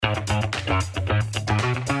The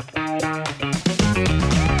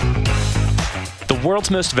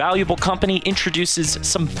world's most valuable company introduces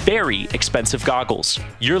some very expensive goggles.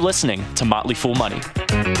 You're listening to Motley Fool Money.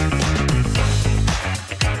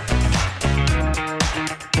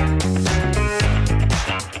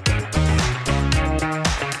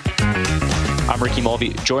 I'm Ricky Mulvey.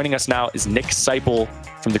 Joining us now is Nick Seipel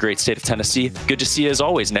from the great state of Tennessee. Good to see you as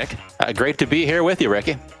always, Nick. Great to be here with you,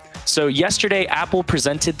 Ricky. So yesterday, Apple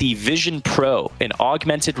presented the Vision Pro, an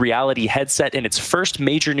augmented reality headset in its first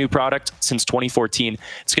major new product since 2014.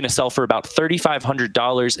 It's going to sell for about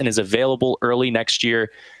 $3,500 and is available early next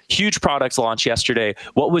year. Huge product launch yesterday.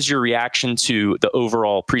 What was your reaction to the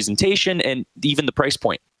overall presentation and even the price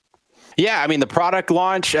point? Yeah, I mean, the product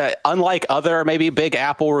launch, unlike other maybe big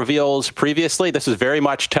Apple reveals previously, this is very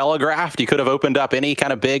much telegraphed. You could have opened up any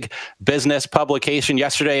kind of big business publication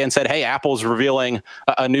yesterday and said, hey, Apple's revealing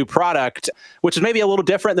a new product, which is maybe a little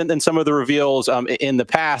different than some of the reveals in the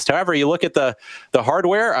past. However, you look at the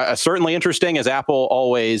hardware, certainly interesting, as Apple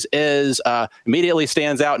always is. Immediately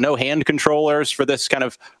stands out, no hand controllers for this kind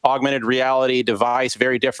of augmented reality device,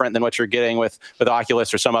 very different than what you're getting with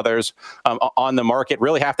Oculus or some others on the market.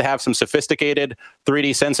 Really have to have some sophisticated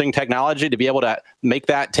 3D sensing technology to be able to make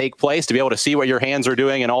that take place, to be able to see what your hands are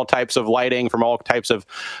doing in all types of lighting from all types of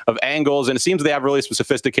angles. And it seems they have really some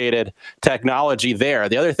sophisticated technology there.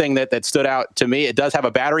 The other thing that stood out to me, it does have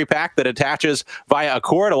a battery pack that attaches via a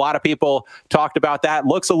cord. A lot of people talked about that.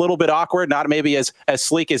 Looks a little bit awkward, not maybe as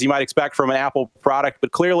sleek as you might expect from an Apple product,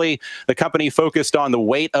 but clearly the company focused on the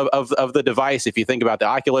weight of the device. If you think about the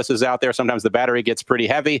Oculuses out there, sometimes the battery gets pretty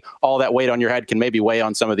heavy. All that weight on your head can maybe weigh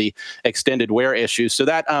on some of the extended wear issues. So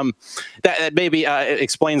that maybe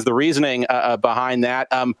explains the reasoning behind that.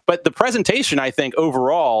 But the presentation, I think,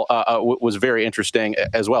 overall was very interesting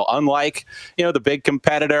as well. Unlike, the big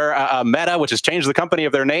competitor, Meta, which has changed the company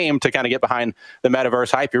of their name to kind of get behind the metaverse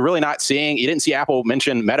hype. You didn't see Apple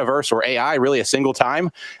mention metaverse or AI really a single time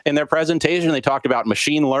in their presentation. They talked about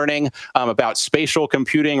machine learning, about spatial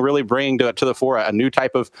computing, really bringing to the fore a new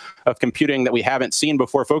type of computing that we haven't seen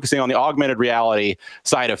before, focusing on the augmented reality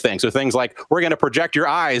side of things. So things like, we're going to project your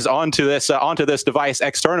eyes onto this device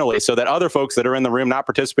externally so that other folks that are in the room not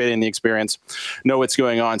participating in the experience know what's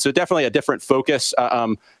going on. So definitely a different focus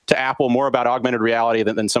to Apple, more about augmented reality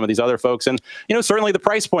than some of these other folks. And, certainly the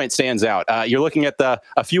price point stands out. You're looking at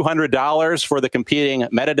a few $100s for the competing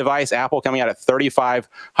Meta device, Apple coming out at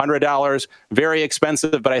 $3,500. Very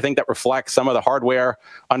expensive, but I think that reflects some of the hardware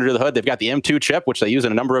under the hood. They've got the M2 chip, which they use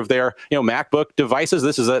in a number of their, MacBook devices.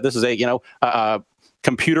 This is a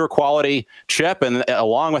computer quality chip, and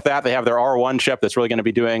along with that they have their R1 chip that's really going to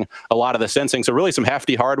be doing a lot of the sensing. So really some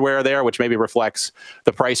hefty hardware there, which maybe reflects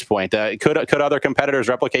the price point. Could other competitors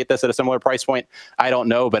replicate this at a similar price point? I don't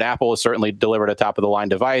know, but Apple has certainly delivered a top of the line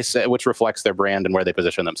device, which reflects their brand and where they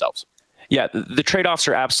position themselves. Yeah, the trade-offs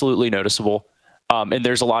are absolutely noticeable. And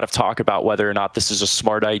there's a lot of talk about whether or not this is a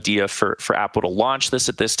smart idea for Apple to launch this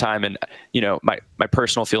at this time. And, my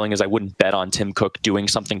personal feeling is I wouldn't bet on Tim Cook doing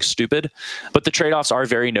something stupid. But the trade-offs are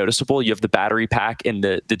very noticeable. You have the battery pack, and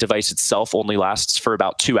the device itself only lasts for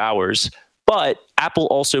about 2 hours. But Apple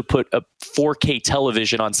also put a 4K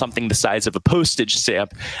television on something the size of a postage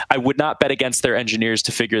stamp. I would not bet against their engineers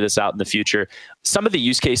to figure this out in the future. Some of the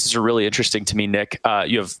use cases are really interesting to me, Nick.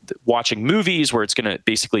 You have watching movies where it's going to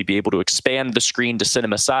basically be able to expand the screen to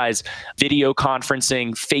cinema size, video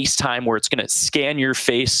conferencing, FaceTime, where it's going to scan your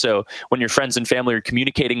face. So when your friends and family are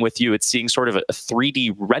communicating with you, it's seeing sort of a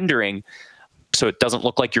 3D rendering. So it doesn't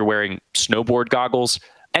look like you're wearing snowboard goggles.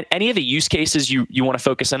 And any of the use cases you want to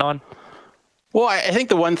focus in on? Well, I think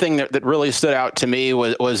the one thing that really stood out to me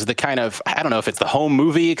was the kind of, I don't know if it's the home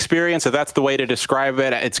movie experience, if that's the way to describe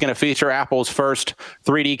it. It's going to feature Apple's first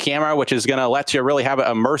 3D camera, which is going to let you really have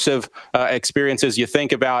immersive experiences. You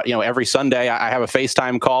think about, every Sunday I have a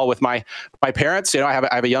FaceTime call with my parents. I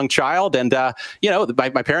have a young child, and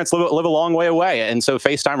my parents live a long way away, and so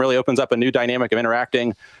FaceTime really opens up a new dynamic of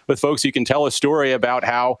interacting with folks. You can tell a story about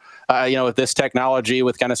how this technology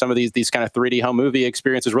with kind of some of these kind of 3D home movie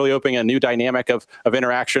experiences really opening a new dynamic of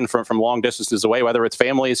interaction from long distances away, whether it's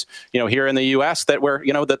families, here in the U.S. that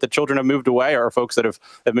the children have moved away, or folks that have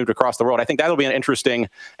moved across the world. I think that'll be an interesting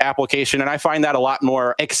application, and I find that a lot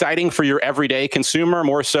more exciting for your everyday consumer,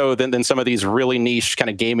 more so than some of these really niche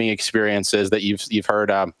kind of gaming experiences that you've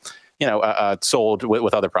heard sold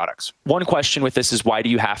with other products. One question with this is, why do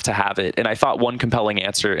you have to have it? And I thought one compelling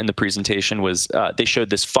answer in the presentation was they showed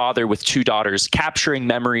this father with two daughters capturing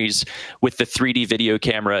memories with the 3D video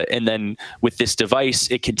camera. And then with this device,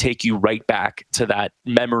 it can take you right back to that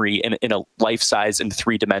memory in a life-size and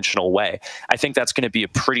three-dimensional way. I think that's going to be a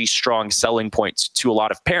pretty strong selling point to a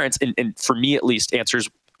lot of parents. And for me, at least, answers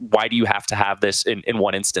why do you have to have this in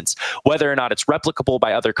one instance? Whether or not it's replicable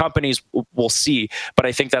by other companies, we'll see. But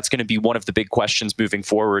I think that's going to be one of the big questions moving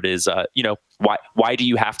forward is, why do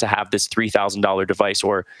you have to have this $3,000 device,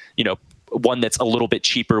 or, one that's a little bit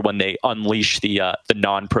cheaper when they unleash the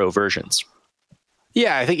non-pro versions?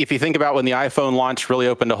 Yeah, I think if you think about when the iPhone launched, really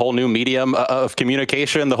opened a whole new medium of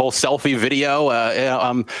communication, the whole selfie video,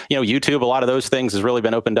 YouTube, a lot of those things has really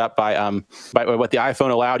been opened up by what the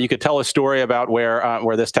iPhone allowed. You could tell a story about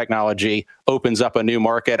where this technology opens up a new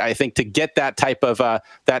market. I think to get that type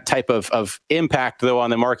of impact though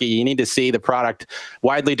on the market, you need to see the product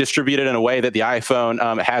widely distributed in a way that the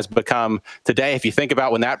iPhone has become today. If you think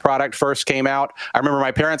about when that product first came out, I remember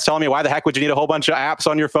my parents telling me, "Why the heck would you need a whole bunch of apps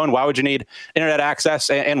on your phone? Why would you need internet access?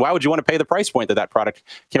 And why would you want to pay the price point that product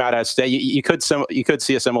came out as today?" You could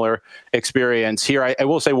see a similar experience here. I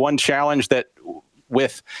will say one challenge that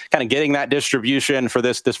with kind of getting that distribution for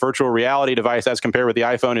this virtual reality device as compared with the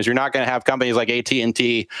iPhone is you're not going to have companies like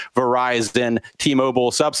AT&T, Verizon,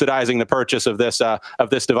 T-Mobile subsidizing the purchase of this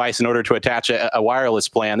device in order to attach a wireless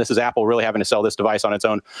plan. This is Apple really having to sell this device on its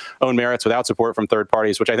own merits without support from third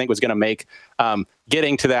parties, which I think was going to make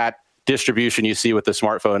getting to that distribution you see with the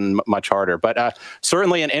smartphone much harder. But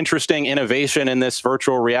certainly an interesting innovation in this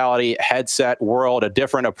virtual reality headset world, a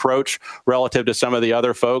different approach relative to some of the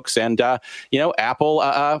other folks. And, Apple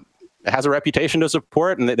has a reputation to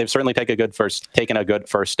support, and they've certainly taken a good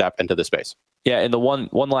first step into the space. Yeah, and the one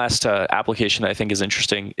last application that I think is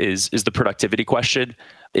interesting is the productivity question.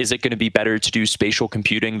 Is it going to be better to do spatial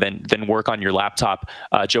computing than work on your laptop?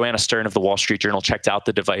 Joanna Stern of the Wall Street Journal checked out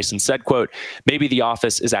the device and said, quote, "Maybe the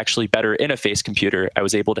office is actually better in a face computer. I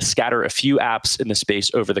was able to scatter a few apps in the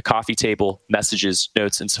space over the coffee table, messages,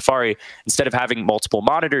 notes, and Safari. Instead of having multiple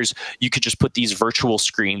monitors, you could just put these virtual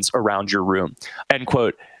screens around your room," end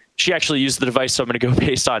quote. She actually used the device, so I'm going to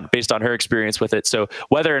go based on her experience with it. So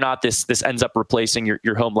whether or not this ends up replacing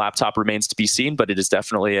your home laptop remains to be seen, but it is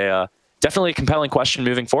definitely a compelling question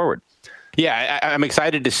moving forward. Yeah, I'm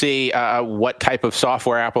excited to see what type of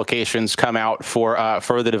software applications come out for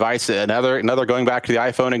the device. Another going back to the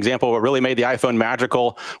iPhone example, what really made the iPhone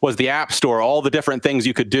magical was the App Store, all the different things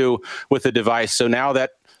you could do with the device. So now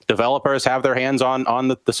that developers have their hands on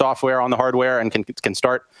the software, on the hardware, and can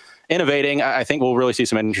start innovating, I think we'll really see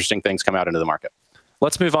some interesting things come out into the market.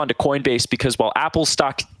 Let's move on to Coinbase, because while Apple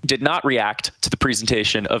stock did not react to the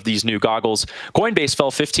presentation of these new goggles, Coinbase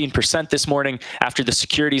fell 15% this morning after the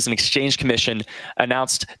Securities and Exchange Commission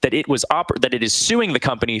announced that it is suing the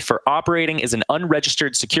company for operating as an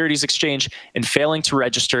unregistered securities exchange and failing to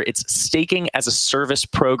register its staking as a service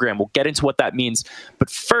program. We'll get into what that means. But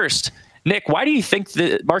first, Nick, why do you think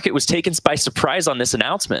the market was taken by surprise on this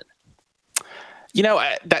announcement?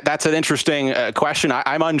 That's an interesting question.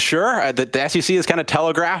 I'm unsure. The SEC has kind of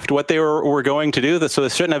telegraphed what they were going to do. So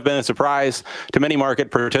this shouldn't have been a surprise to many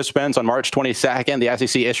market participants. On March 22nd, the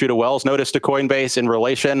SEC issued a Wells notice to Coinbase in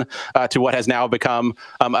relation to what has now become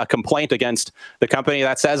a complaint against the company.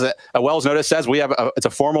 That says that a Wells notice says it's a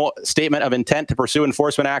formal statement of intent to pursue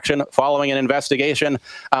enforcement action following an investigation.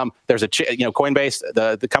 There's Coinbase,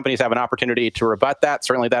 the companies have an opportunity to rebut that.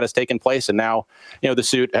 Certainly that has taken place, and now the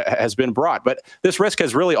suit has been brought. But this risk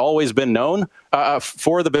has really always been known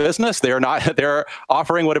for the business. They're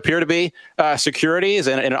offering what appear to be securities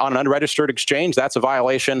and on an unregistered exchange. That's a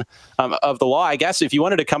violation of the law. I guess if you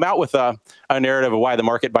wanted to come out with a narrative of why the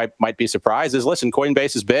market might be surprised is, listen,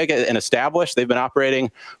 Coinbase is big and established. They've been operating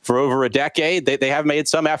for over a decade. They have made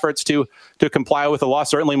some efforts to comply with the law,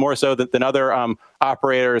 certainly more so than other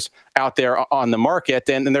operators out there on the market.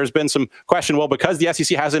 And there's been some question, well, because the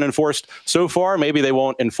SEC hasn't enforced so far, maybe they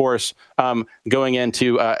won't enforce going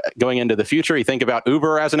into the future. You think about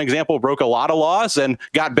Uber as an example, broke a lot of laws and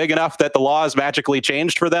got big enough that the laws magically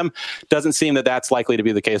changed for them. Doesn't seem that that's likely to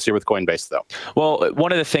be the case here with Coinbase, though. Well,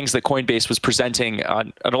 one of the things that Coinbase was presenting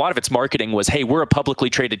on a lot of its marketing was, hey, we're a publicly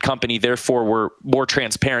traded company, therefore we're more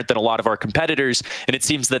transparent than a lot of our competitors. And it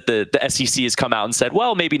seems that the SEC has come out and said,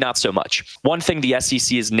 well, maybe not so much. One thing the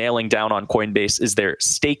SEC is nailing down on Coinbase is their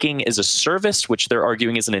staking as a service, which they're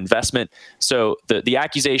arguing is an investment. So the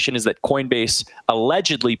accusation is that Coinbase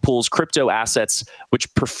allegedly pulls crypto assets assets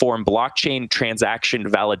which perform blockchain transaction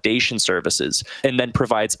validation services, and then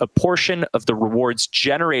provides a portion of the rewards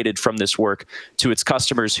generated from this work to its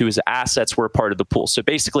customers whose assets were a part of the pool. So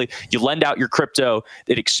basically, you lend out your crypto,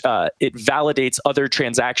 it validates other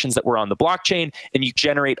transactions that were on the blockchain, and you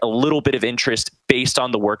generate a little bit of interest based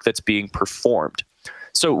on the work that's being performed.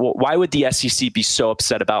 So why would the SEC be so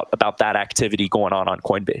upset about that activity going on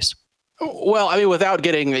Coinbase? Well, I mean, without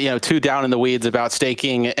getting too down in the weeds about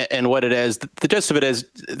staking and what it is, the gist of it is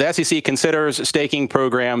the SEC considers staking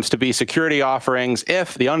programs to be security offerings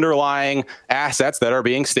if the underlying assets that are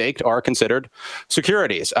being staked are considered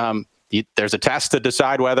securities. There's a test to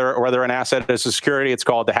decide whether an asset is a security. It's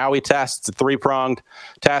called the Howey test. It's a three-pronged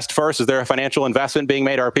test. First, is there a financial investment being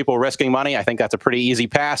made? Are people risking money? I think that's a pretty easy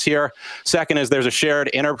pass here. Second is there's a shared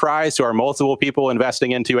enterprise. So are multiple people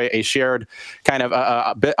investing into a shared kind of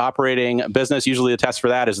operating business? Usually the test for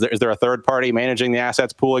that is there a third party managing the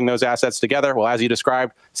assets, pooling those assets together? Well, as you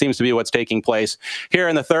described, seems to be what's taking place here.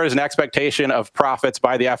 And the third is an expectation of profits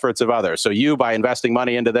by the efforts of others. So you, by investing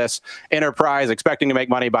money into this enterprise, expecting to make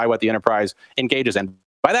money by what the enterprise engages in.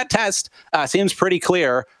 By that test, seems pretty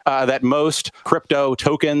clear that most crypto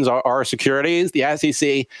tokens are securities. The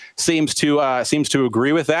SEC seems to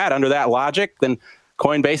agree with that. Under that logic, then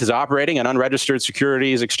Coinbase is operating an unregistered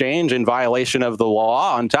securities exchange in violation of the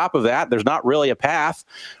law. On top of that, there's not really a path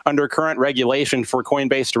under current regulation for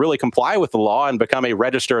Coinbase to really comply with the law and become a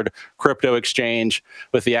registered crypto exchange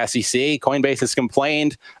with the SEC. Coinbase has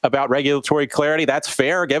complained about regulatory clarity. That's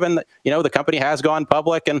fair, given that, the company has gone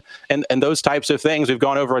public and those types of things. We've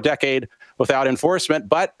gone over a decade without enforcement.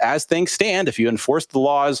 But as things stand, if you enforce the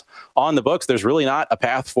laws on the books, there's really not a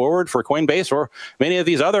path forward for Coinbase or many of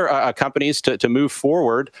these other companies to move forward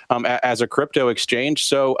as a crypto exchange.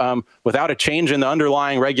 So without a change in the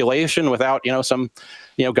underlying regulation, without some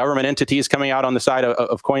government entities coming out on the side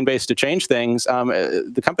of Coinbase to change things,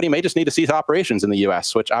 the company may just need to cease operations in the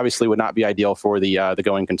U.S., which obviously would not be ideal for the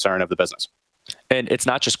going concern of the business. And it's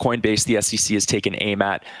not just Coinbase the SEC has taken aim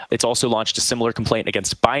at. It's also launched a similar complaint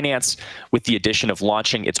against Binance with the addition of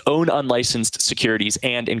launching its own unlicensed securities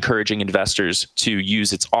and encouraging investors to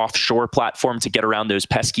use its offshore platform to get around those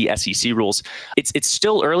pesky SEC rules. It's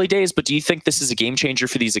still early days, but do you think this is a game changer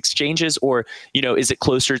for these exchanges? Or, is it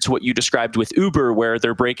closer to what you described with Uber, where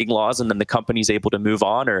they're breaking laws and then the company's able to move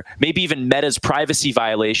on? Or maybe even Meta's privacy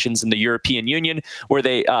violations in the European Union, where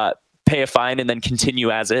they pay a fine and then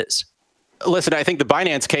continue as is? Listen, I think the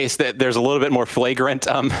Binance case, that there's a little bit more flagrant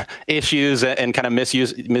issues and kind of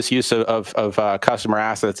misuse of customer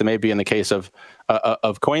assets than maybe in the case of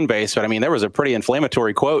Coinbase. But I mean, there was a pretty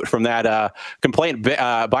inflammatory quote from that complaint.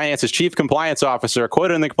 Binance's chief compliance officer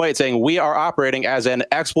quoted in the complaint saying, "We are operating as an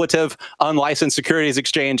expletive unlicensed securities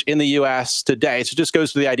exchange in the U.S. today." So it just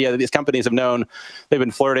goes to the idea that these companies have known they've been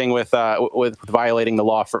flirting with violating the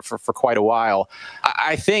law for quite a while.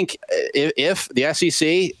 I think if the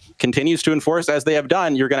SEC continues to enforce as they have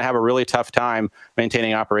done, you're going to have a really tough time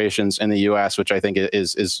maintaining operations in the U.S., which I think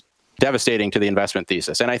is devastating to the investment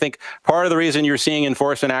thesis. And I think part of the reason you're seeing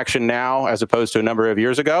enforcement action now, as opposed to a number of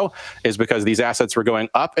years ago, is because these assets were going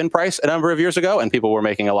up in price a number of years ago and people were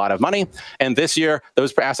making a lot of money. And this year,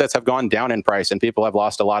 those assets have gone down in price and people have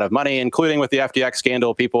lost a lot of money, including with the FTX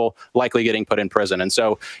scandal, people likely getting put in prison. And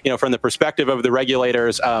so, from the perspective of the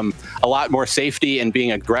regulators, a lot more safety in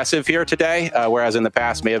being aggressive here today, whereas in the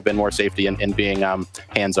past may have been more safety in being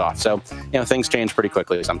hands off. So, things change pretty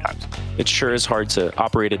quickly sometimes. It sure is hard to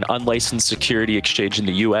operate an unlicensed security exchange in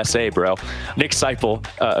the USA, bro. Nick Seipel,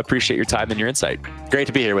 appreciate your time and your insight. Great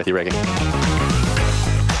to be here with you, Reagan.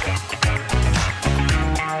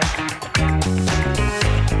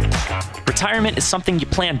 Retirement is something you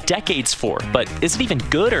plan decades for, but is it even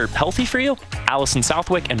good or healthy for you? Allison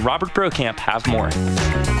Southwick and Robert Brokamp have more.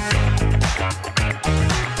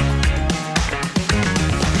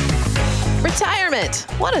 Retirement.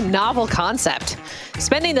 What a novel concept.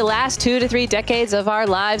 Spending the last 2 to 3 decades of our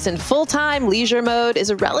lives in full-time leisure mode is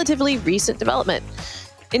a relatively recent development.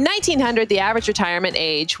 In 1900, the average retirement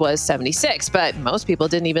age was 76, but most people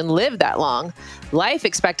didn't even live that long. Life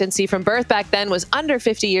expectancy from birth back then was under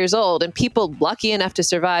 50 years old, and people lucky enough to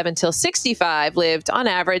survive until 65 lived, on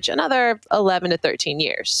average, another 11 to 13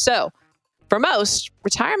 years. So, for most,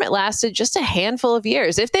 retirement lasted just a handful of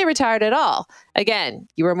years, if they retired at all. Again,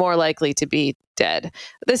 you were more likely to be dead.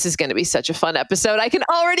 This is going to be such a fun episode, I can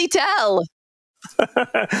already tell.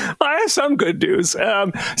 I have some good news.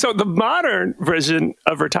 So the modern version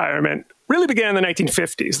of retirement really began in the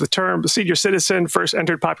 1950s. The term senior citizen first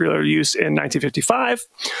entered popular use in 1955.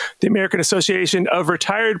 The American Association of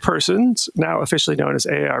Retired Persons, now officially known as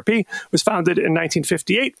AARP, was founded in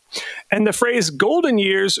 1958. And the phrase golden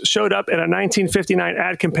years showed up in a 1959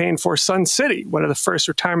 ad campaign for Sun City, one of the first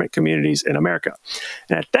retirement communities in America.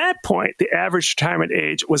 And at that point, the average retirement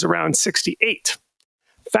age was around 68.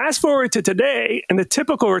 Fast forward to today, and the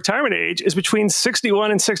typical retirement age is between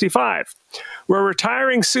 61 and 65. We're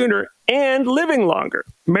retiring sooner and living longer.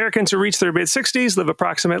 Americans who reach their mid-60s live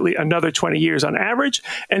approximately another 20 years on average,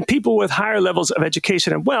 and people with higher levels of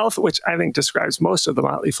education and wealth, which I think describes most of the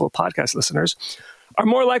Motley Fool podcast listeners, are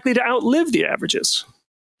more likely to outlive the averages.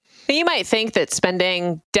 You might think that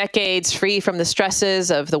spending decades free from the stresses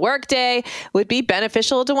of the workday would be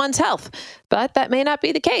beneficial to one's health, but that may not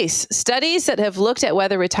be the case. Studies that have looked at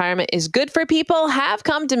whether retirement is good for people have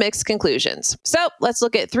come to mixed conclusions. So let's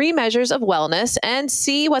look at 3 measures of wellness and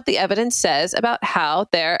see what the evidence says about how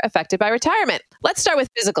they're affected by retirement. Let's start with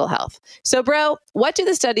physical health. So, bro, what do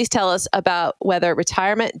the studies tell us about whether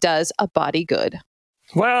retirement does a body good?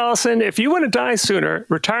 Well, Allison, if you want to die sooner,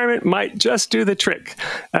 retirement might just do the trick.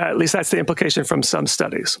 At least that's the implication from some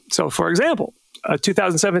studies. So, for example, a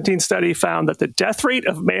 2017 study found that the death rate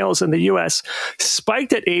of males in the U.S.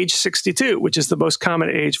 spiked at age 62, which is the most common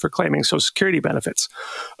age for claiming Social Security benefits.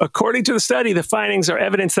 According to the study, the findings are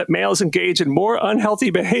evidence that males engage in more unhealthy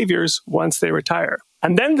behaviors once they retire.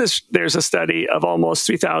 And then there's a study of almost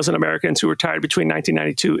 3,000 Americans who retired between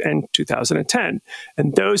 1992 and 2010.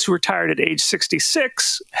 And those who retired at age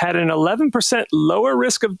 66 had an 11% lower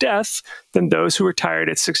risk of death than those who retired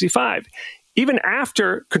at 65, even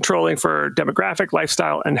after controlling for demographic,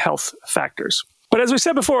 lifestyle, and health factors. But as we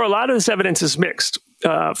said before, a lot of this evidence is mixed.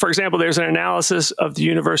 For example, there's an analysis of the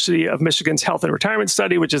University of Michigan's Health and Retirement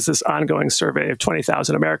Study, which is this ongoing survey of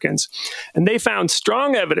 20,000 Americans. And they found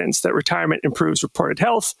strong evidence that retirement improves reported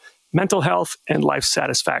health, mental health, and life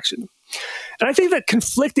satisfaction. And I think that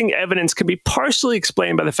conflicting evidence can be partially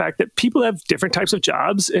explained by the fact that people have different types of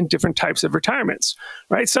jobs and different types of retirements,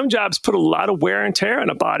 right? Some jobs put a lot of wear and tear on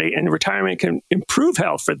a body, and retirement can improve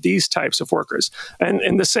health for these types of workers.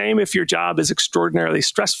 And the same if your job is extraordinarily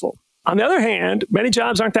stressful. On the other hand, many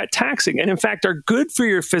jobs aren't that taxing and in fact are good for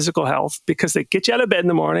your physical health because they get you out of bed in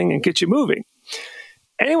the morning and get you moving.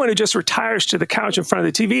 Anyone who just retires to the couch in front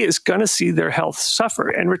of the TV is going to see their health suffer.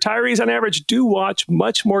 And retirees on average do watch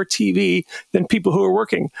much more TV than people who are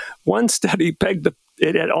working. One study pegged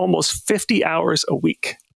it at almost 50 hours a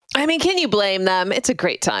week. I mean, can you blame them? It's a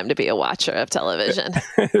great time to be a watcher of television.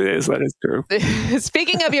 It is, that is true.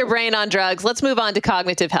 Speaking of your brain on drugs, let's move on to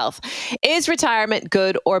cognitive health. Is retirement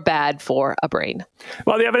good or bad for a brain?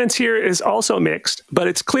 Well, the evidence here is also mixed, but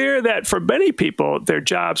it's clear that for many people, their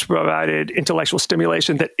jobs provided intellectual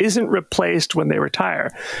stimulation that isn't replaced when they retire.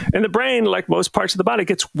 And the brain, like most parts of the body,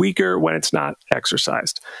 gets weaker when it's not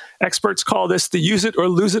exercised. Experts call this the use it or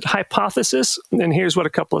lose it hypothesis, and here's what a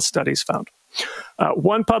couple of studies found.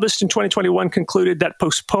 One published in 2021 concluded that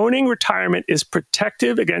postponing retirement is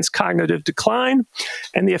protective against cognitive decline,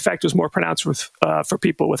 and the effect was more pronounced for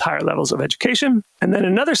people with higher levels of education. And then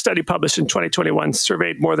another study published in 2021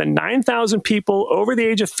 surveyed more than 9,000 people over the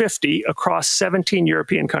age of 50 across 17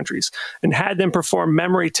 European countries and had them perform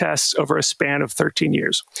memory tests over a span of 13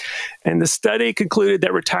 years. And the study concluded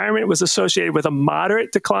that retirement was associated with a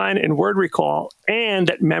moderate decline in word recall and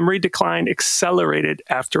that memory decline accelerated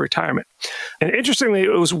after retirement. And interestingly, it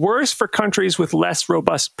was worse for countries with less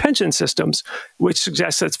robust pension systems, which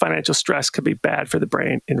suggests that financial stress could be bad for the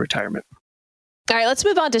brain in retirement. All right, let's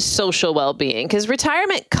move on to social well-being, because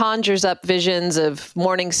retirement conjures up visions of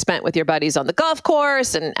mornings spent with your buddies on the golf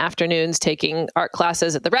course and afternoons taking art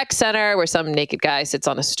classes at the rec center where some naked guy sits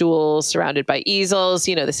on a stool surrounded by easels.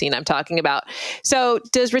 You know the scene I'm talking about. So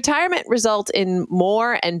does retirement result in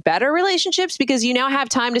more and better relationships because you now have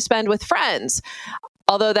time to spend with friends?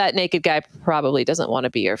 Although that naked guy probably doesn't want to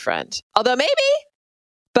be your friend. Although maybe,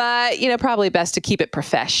 but, probably best to keep it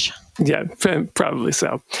profesh. Yeah, probably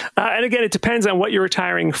so. And again, it depends on what you're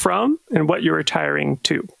retiring from and what you're retiring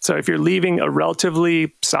to. So if you're leaving a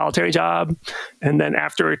relatively solitary job and then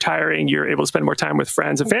after retiring, you're able to spend more time with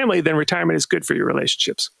friends and family, then retirement is good for your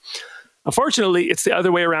relationships. Unfortunately, it's the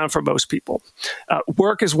other way around for most people.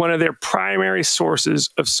 Work is one of their primary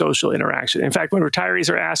sources of social interaction. In fact, when retirees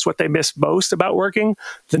are asked what they miss most about working,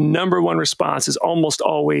 the number one response is almost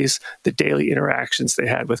always the daily interactions they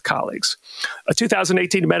had with colleagues. A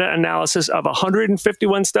 2018 meta-analysis of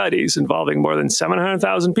 151 studies involving more than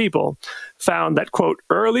 700,000 people found that, quote,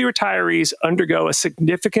 early retirees undergo a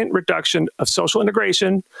significant reduction of social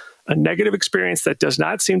integration, a negative experience that does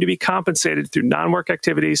not seem to be compensated through non-work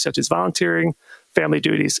activities such as volunteering, family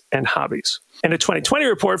duties, and hobbies. And a 2020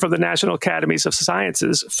 report from the National Academies of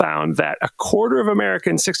Sciences found that a quarter of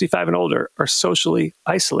Americans 65 and older are socially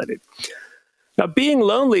isolated. Now, being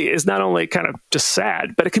lonely is not only kind of just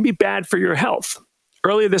sad, but it can be bad for your health.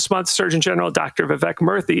 Earlier this month, Surgeon General Dr. Vivek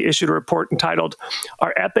Murthy issued a report entitled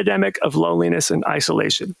Our Epidemic of Loneliness and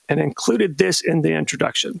Isolation, and included this in the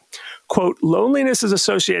introduction. Quote, loneliness is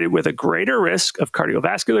associated with a greater risk of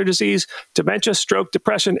cardiovascular disease, dementia, stroke,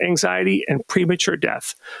 depression, anxiety, and premature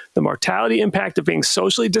death. The mortality impact of being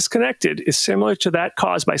socially disconnected is similar to that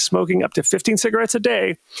caused by smoking up to 15 cigarettes a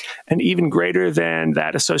day, and even greater than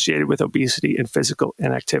that associated with obesity and physical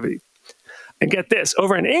inactivity. And get this,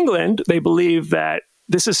 over in England, they believe that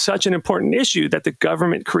this is such an important issue that the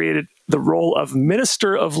government created the role of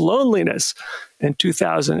Minister of Loneliness in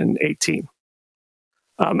 2018.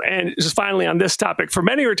 And just finally on this topic, for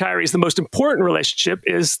many retirees, the most important relationship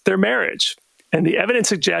is their marriage. And the evidence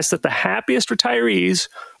suggests that the happiest retirees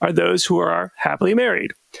are those who are happily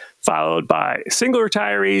married, followed by single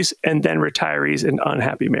retirees and then retirees in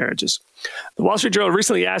unhappy marriages. The Wall Street Journal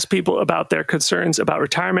recently asked people about their concerns about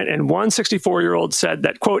retirement, and one 64-year-old said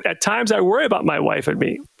that, quote, at times I worry about my wife and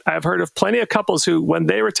me. I have heard of plenty of couples who, when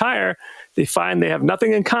they retire, they find they have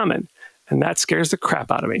nothing in common, and that scares the crap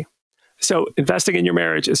out of me. So investing in your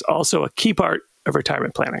marriage is also a key part of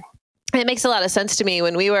retirement planning. It makes a lot of sense to me.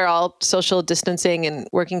 When we were all social distancing and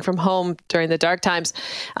working from home during the dark times,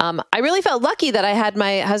 I really felt lucky that I had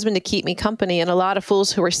my husband to keep me company. And a lot of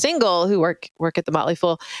fools who were single, who work at the Motley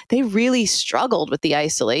Fool, they really struggled with the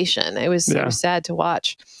isolation. It was sad to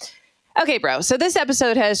watch. Okay, bro. So this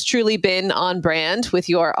episode has truly been on brand with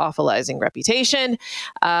your awfulizing reputation.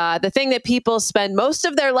 The thing that people spend most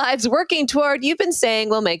of their lives working toward, you've been saying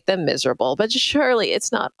will make them miserable. But surely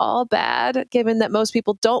it's not all bad, given that most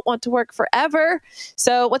people don't want to work forever.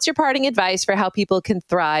 So what's your parting advice for how people can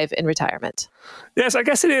thrive in retirement? Yes, I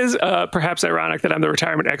guess it is perhaps ironic that I'm the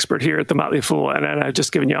retirement expert here at the Motley Fool, and I've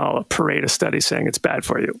just given you all a parade of studies saying it's bad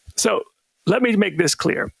for you. So let me make this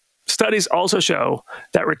clear. Studies also show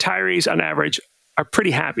that retirees on average are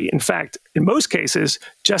pretty happy. In fact, in most cases,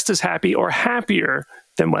 just as happy or happier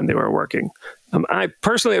than when they were working. I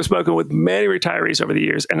personally have spoken with many retirees over the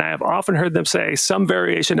years, and I have often heard them say some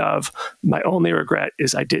variation of, my only regret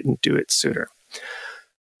is I didn't do it sooner.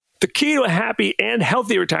 The key to a happy and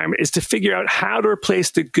healthy retirement is to figure out how to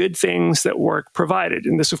replace the good things that work provided.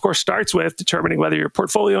 And this, of course, starts with determining whether your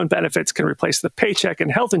portfolio and benefits can replace the paycheck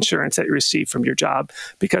and health insurance that you receive from your job,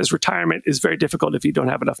 because retirement is very difficult if you don't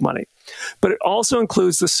have enough money. But it also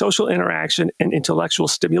includes the social interaction and intellectual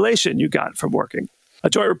stimulation you got from working. A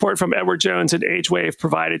joint report from Edward Jones and AgeWave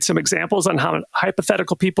provided some examples on how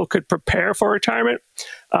hypothetical people could prepare for retirement.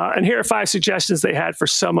 And here are 5 suggestions they had for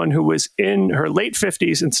someone who was in her late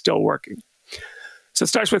 50s and still working. So it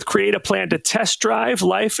starts with create a plan to test drive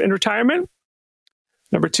life in retirement.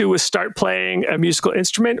 Number 2 was start playing a musical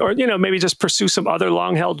instrument, or maybe just pursue some other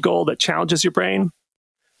long-held goal that challenges your brain.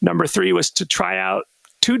 Number 3 was to try out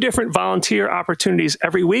 2 different volunteer opportunities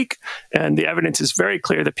every week. And the evidence is very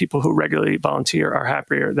clear that people who regularly volunteer are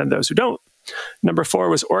happier than those who don't. Number 4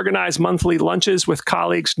 was organize monthly lunches with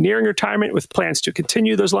colleagues nearing retirement with plans to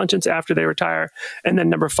continue those luncheons after they retire. And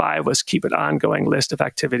then number 5 was keep an ongoing list of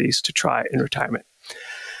activities to try in retirement.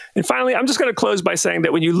 And finally, I'm just going to close by saying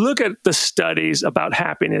that when you look at the studies about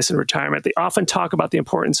happiness in retirement, they often talk about the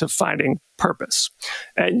importance of finding purpose.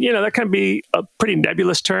 And, that can be a pretty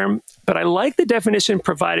nebulous term, but I like the definition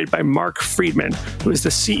provided by Mark Friedman, who is the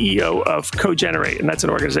CEO of Cogenerate, and that's an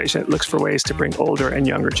organization that looks for ways to bring older and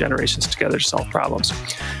younger generations together to solve problems.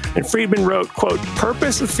 And Friedman wrote, quote,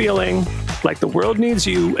 purpose is feeling like the world needs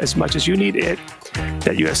you as much as you need it,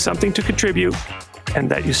 that you have something to contribute,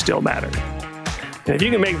 and that you still matter. And if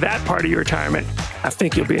you can make that part of your retirement, I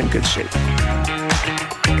think you'll be in good shape.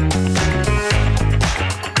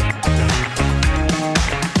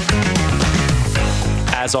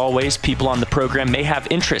 As always, people on the program may have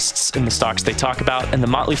interests in the stocks they talk about, and the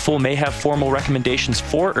Motley Fool may have formal recommendations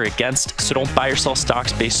for or against, so don't buy or sell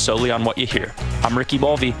stocks based solely on what you hear. I'm Ricky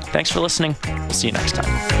Mulvey. Thanks for listening. We'll see you next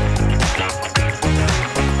time.